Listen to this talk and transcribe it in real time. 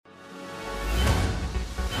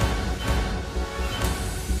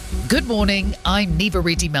Good morning, I'm Neva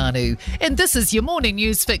Reddy-Manu, and this is your morning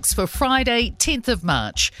news fix for Friday, 10th of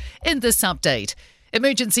March. In this update,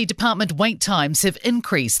 emergency department wait times have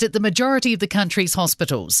increased at the majority of the country's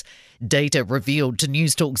hospitals. Data revealed to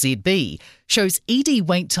Newstalk ZB shows ED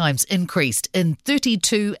wait times increased in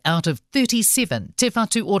 32 out of 37 Te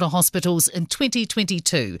Whatu Ora hospitals in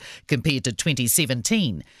 2022 compared to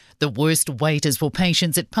 2017. The worst wait is for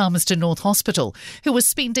patients at Palmerston North Hospital, who are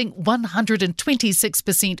spending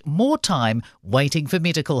 126% more time waiting for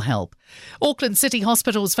medical help. Auckland City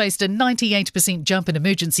Hospitals faced a 98% jump in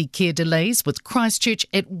emergency care delays, with Christchurch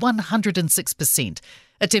at 106%.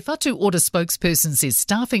 A Te Whatu Ora spokesperson says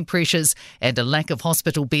staffing pressures and a lack of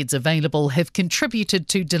hospital beds available have contributed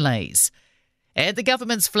to delays. And the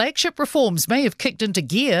government's flagship reforms may have kicked into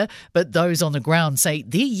gear, but those on the ground say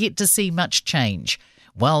they're yet to see much change.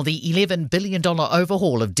 While the $11 billion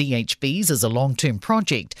overhaul of DHBs is a long-term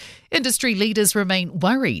project, industry leaders remain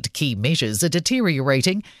worried key measures are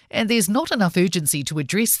deteriorating and there's not enough urgency to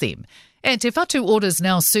address them. And Te Whatu Ora is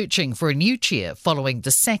now searching for a new chair following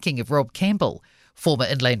the sacking of Rob Campbell. Former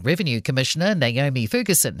Inland Revenue Commissioner Naomi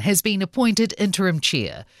Ferguson has been appointed interim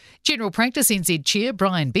chair. General Practice NZ Chair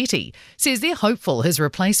Brian Betty says they're hopeful his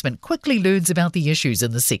replacement quickly learns about the issues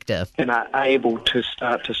in the sector. And are able to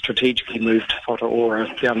start to strategically move Te Whatu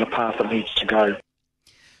Ora down the path it needs to go.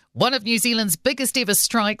 One of New Zealand's biggest ever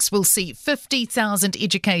strikes will see 50,000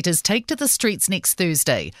 educators take to the streets next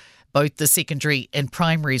Thursday. Both the secondary and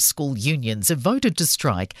primary school unions have voted to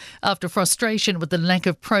strike after frustration with the lack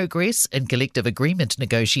of progress in collective agreement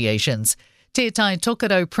negotiations. Te Tai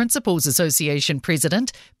Tokerau Principals Association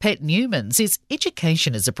President Pat Newman says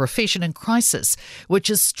education is a profession in crisis, which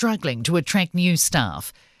is struggling to attract new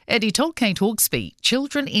staff. And he told Kate Hawkesby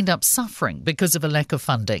children end up suffering because of a lack of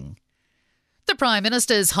funding. The Prime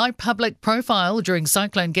Minister's high public profile during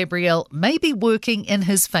Cyclone Gabrielle may be working in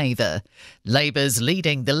his favour. Labour's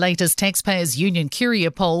leading the latest Taxpayers Union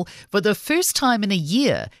Curia poll for the first time in a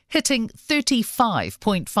year, hitting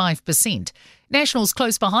 35.5%. Nationals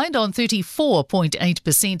close behind on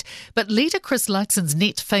 34.8%, but leader Chris Luxon's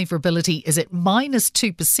net favourability is at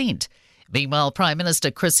 -2%. Meanwhile, Prime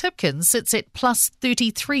Minister Chris Hipkins sits at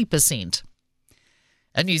 +33%.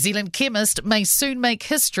 A New Zealand chemist may soon make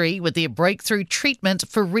history with their breakthrough treatment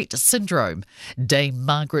for Rett syndrome. Dame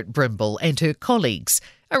Margaret Brimble and her colleagues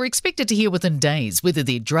are expected to hear within days whether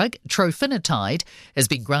their drug, trofinetide, has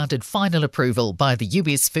been granted final approval by the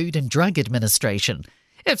US Food and Drug Administration.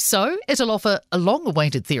 If so, it'll offer a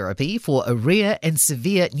long-awaited therapy for a rare and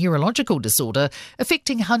severe neurological disorder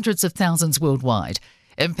affecting hundreds of thousands worldwide.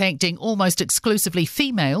 Impacting almost exclusively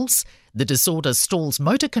females, the disorder stalls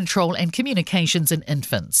motor control and communications in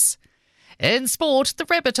infants. In sport, the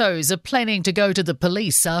Rabbitohs are planning to go to the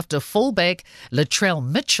police after fullback Latrell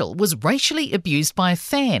Mitchell was racially abused by a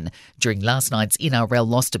fan during last night's NRL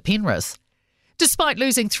loss to Penrith. Despite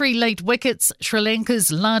losing 3 late wickets, Sri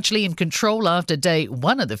Lanka's largely in control after day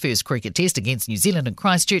 1 of the first cricket test against New Zealand in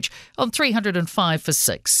Christchurch on 305 for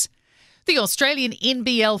 6. The Australian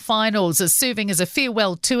NBL finals are serving as a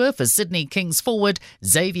farewell tour for Sydney Kings forward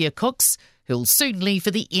Xavier Cooks, who'll soon leave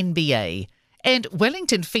for the NBA. And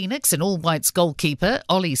Wellington Phoenix and All Whites goalkeeper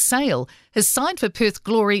Ollie Sale has signed for Perth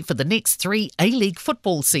Glory for the next 3 A-League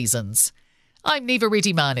football seasons. I'm Neva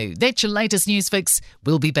Reddy-Manu. That's your latest news fix.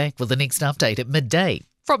 We'll be back with the next update at midday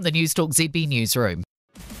from the Newstalk ZB newsroom.